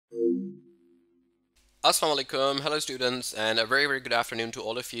Assalamu alaikum, hello students, and a very good afternoon to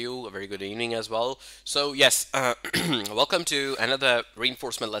all of you, a very good evening as well. So yes, welcome to another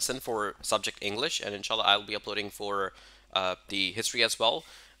reinforcement lesson for subject English, and inshallah I'll be uploading for the history as well.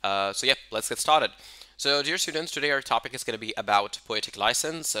 So yep, let's get started. So dear students, today our topic is going to be about poetic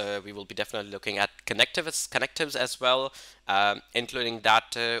license. We will be definitely looking at connectives as well, including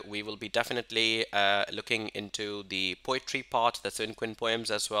that we will be definitely looking into the poetry part, the cinquin poems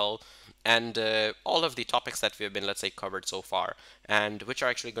as well, and all of the topics that we have been, let's say, covered so far, and which are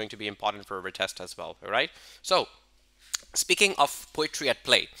actually going to be important for our test as well. All right. So speaking of poetry at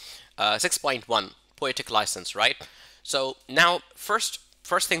play, 6.1 poetic license, right? So now first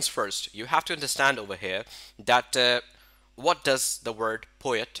things first, you have to understand over here that what does the word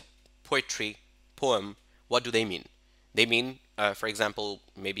poet, poetry, poem, what do they mean? They mean, for example,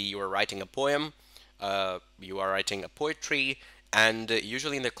 maybe you are writing a poem, you are writing a poetry, and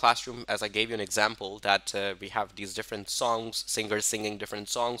usually in the classroom, as I gave you an example, that we have these different songs, singers singing different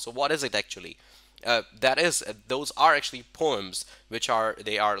songs. So what is it actually? That is, those are actually poems, which are,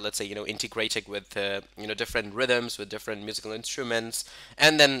 they are, let's say, integrated with different rhythms, with different musical instruments,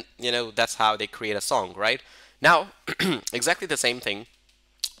 and then that's how they create a song, right? Now, exactly the same thing,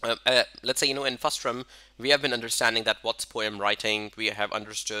 let's say, in first term, we have been understanding that what's poem writing. We have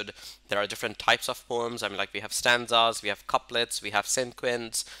understood there are different types of poems. I mean, like, we have stanzas, we have couplets, we have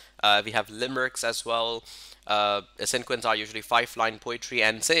cinquins, we have limericks as well. Cinquins are usually 5-line poetry,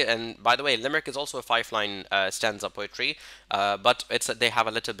 and say, and by the way, limerick is also a 5-line stanza poetry, but they have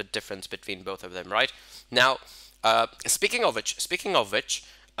a little bit difference between both of them, right? Now, speaking of which,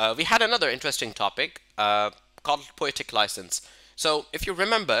 we had another interesting topic called poetic license. So if you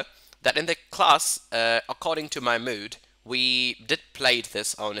remember that in the class, according to my mood, we did play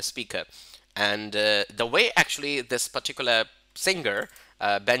this on a speaker. And the way actually this particular singer,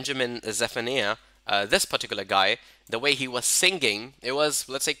 Benjamin Zephaniah, this particular guy, the way he was singing, it was,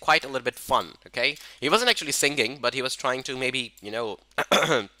 let's say, quite a little bit fun, okay? He wasn't actually singing, but he was trying to maybe,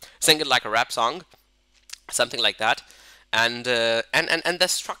 sing it like a rap song, something like that. And the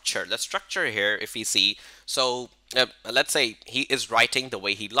structure here, if we see, so let's say he is writing the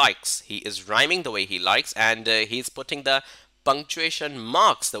way he likes, he is rhyming the way he likes, and he's putting the punctuation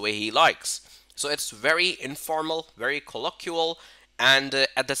marks the way he likes. So it's very informal, very colloquial, and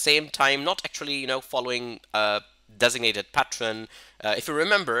at the same time not actually following a designated pattern. If you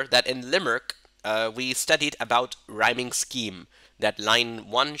remember that in limerick, we studied about rhyming scheme, that line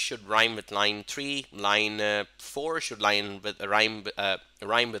 1 should rhyme with line 3, line 4 should rhyme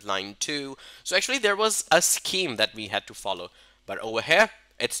with line 2. So actually there was a scheme that we had to follow. But over here,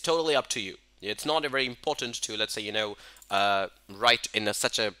 it's totally up to you. It's not very important to, let's say, write in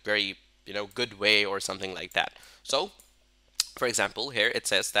such a very, good way or something like that. So for example, here it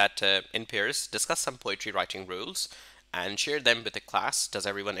says that in pairs, discuss some poetry writing rules and share them with the class. Does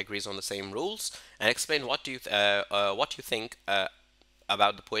everyone agrees on the same rules? And explain what you think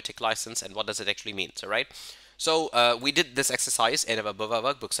about the poetic license and what does it actually mean. So right. So we did this exercise in our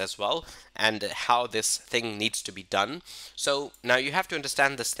workbooks as well, and how this thing needs to be done. So now you have to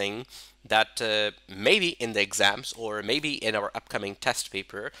understand this thing, that maybe in the exams or maybe in our upcoming test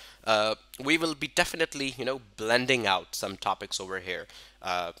paper, we will be definitely, blending out some topics over here.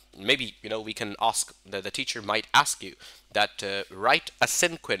 Maybe, we can ask, the teacher might ask you that write a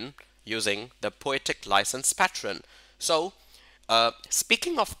cinquin using the poetic license pattern. So,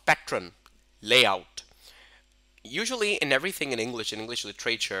 speaking of pattern, layout, usually in everything in English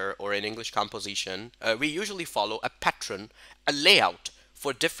literature or in English composition, we usually follow a pattern, a layout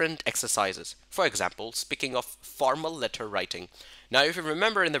for different exercises. For example, speaking of formal letter writing. Now, if you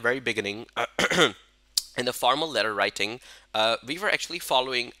remember in the very beginning, in the formal letter writing, we were actually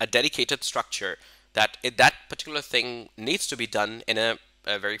following a dedicated structure, that that particular thing needs to be done in a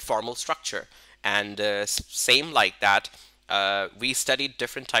very formal structure. And same like that, we studied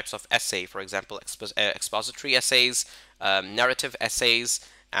different types of essay, for example, expository essays, narrative essays,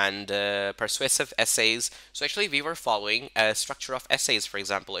 and persuasive essays. So actually we were following a structure of essays, for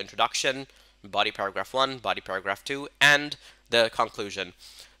example, introduction, body paragraph 1, body paragraph 2, and the conclusion.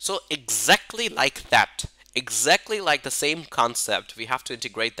 So exactly like that, exactly like the same concept, we have to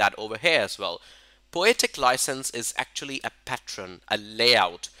integrate that over here as well. Poetic license is actually a pattern, a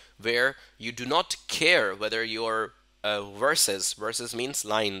layout, where you do not care whether your verses means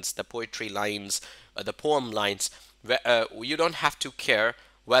lines, the poetry lines, the poem lines, you don't have to care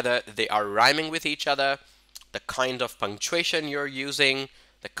whether they are rhyming with each other, the kind of punctuation you're using,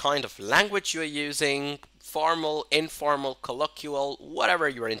 the kind of language you're using, formal, informal, colloquial, whatever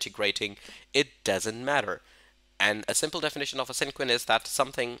you're integrating, it doesn't matter. And a simple definition of a cinquin is that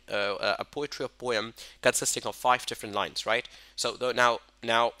something, a poetry or poem consisting of 5 different lines, right? So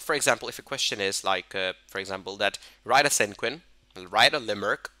now, for example, if a question is like, for example, that write a cinquin, write a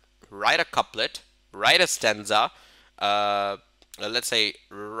limerick, write a couplet, write a stanza, let's say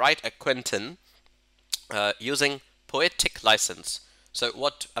write a quinton, using poetic license. So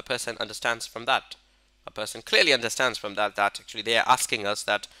what a person understands from that? A person clearly understands from that that actually they are asking us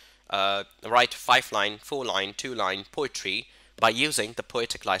that write 5 line, 4 line, 2 line poetry by using the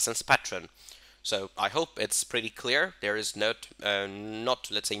poetic license pattern. So I hope it's pretty clear. There is not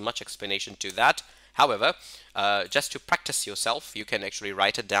let's say much explanation to that. However, just to practice yourself, you can actually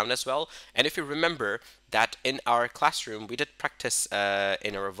write it down as well. And if you remember that in our classroom, we did practice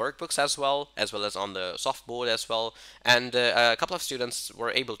in our workbooks as well as on the softboard as well. And a couple of students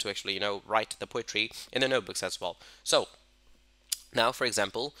were able to actually, write the poetry in the notebooks as well. So now, for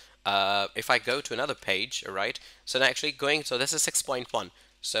example, if I go to another page, all right, so now actually so this is 6.1.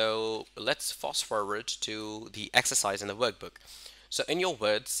 So let's fast forward to the exercise in the workbook. So in your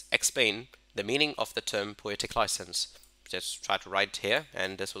words, explain the meaning of the term poetic license. Just try to write here,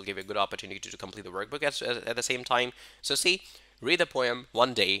 and this will give you a good opportunity to complete the workbook at the same time. So see, read the poem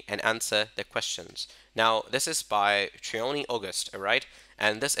one day and answer the questions. Now, this is by Trioni August, all right?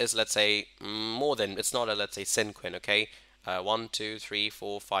 And this is, let's say, more than, it's not a, let's say, cinquin, okay? 1, 2, 3,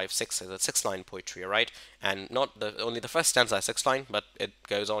 4, 5, 6 is a 6-line poetry, all right? And not only the first stanza is 6 line, but it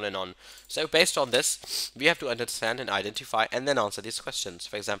goes on and on. So based on this, we have to understand and identify and then answer these questions.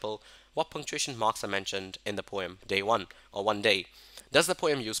 For example, what punctuation marks are mentioned in the poem day 1 or one day? Does the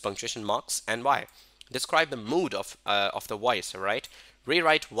poem use punctuation marks and why? Describe the mood of the voice, all right?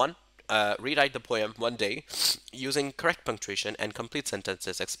 Rewrite the poem one day using correct punctuation and complete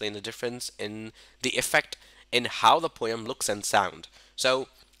sentences. Explain the difference in the effect in how the poem looks and sound. So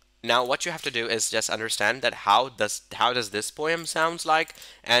now what you have to do is just understand that how does this poem sounds like,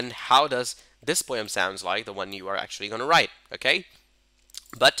 and how does this poem sounds like the one you are actually going to write, okay?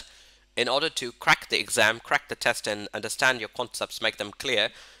 But in order to crack the exam, crack the test, and understand your concepts, make them clear,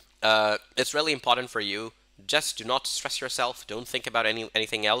 it's really important for you. Just do not stress yourself. Don't think about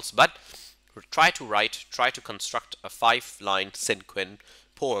anything else, but try to construct a 5-line cinquin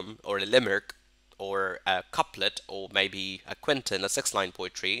poem or a limerick or a couplet, or maybe a quinton, a 6-line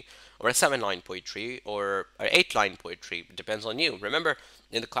poetry, or a 7-line poetry, or an 8-line poetry. It depends on you. Remember,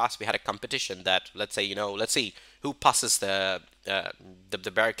 in the class we had a competition that, let's say, let's see who passes the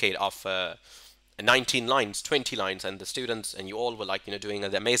barricade of 19 lines, 20 lines, and the students and you all were like, doing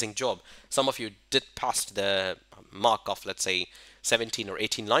an amazing job. Some of you did pass the mark of, let's say, 17 or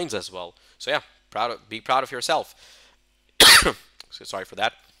 18 lines as well. So yeah, be proud of yourself. So sorry for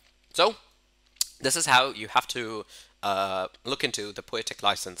that. So this is how you have to look into the poetic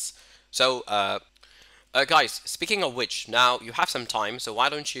license. So guys, speaking of which, now you have some time, so why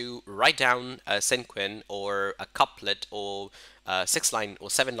don't you write down a cinquin or a couplet or 6-line or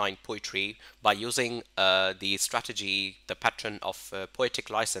 7-line poetry by using the strategy, the pattern of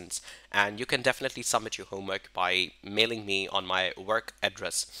poetic license, and you can definitely submit your homework by mailing me on my work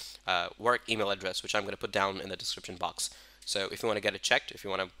email address, which I'm going to put down in the description box. So if you want to get it checked, if you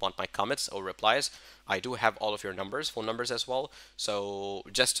want my comments or replies, I do have all of your phone numbers as well. So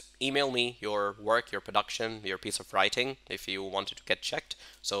just email me your work, your production, your piece of writing if you wanted to get checked.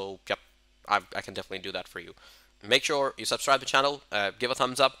 So yep, I can definitely do that for you. Make sure you subscribe to the channel, give a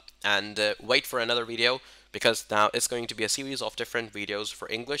thumbs up, and wait for another video, because now it's going to be a series of different videos for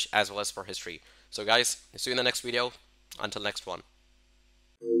English as well as for history. So guys, see you in the next video. Until next one.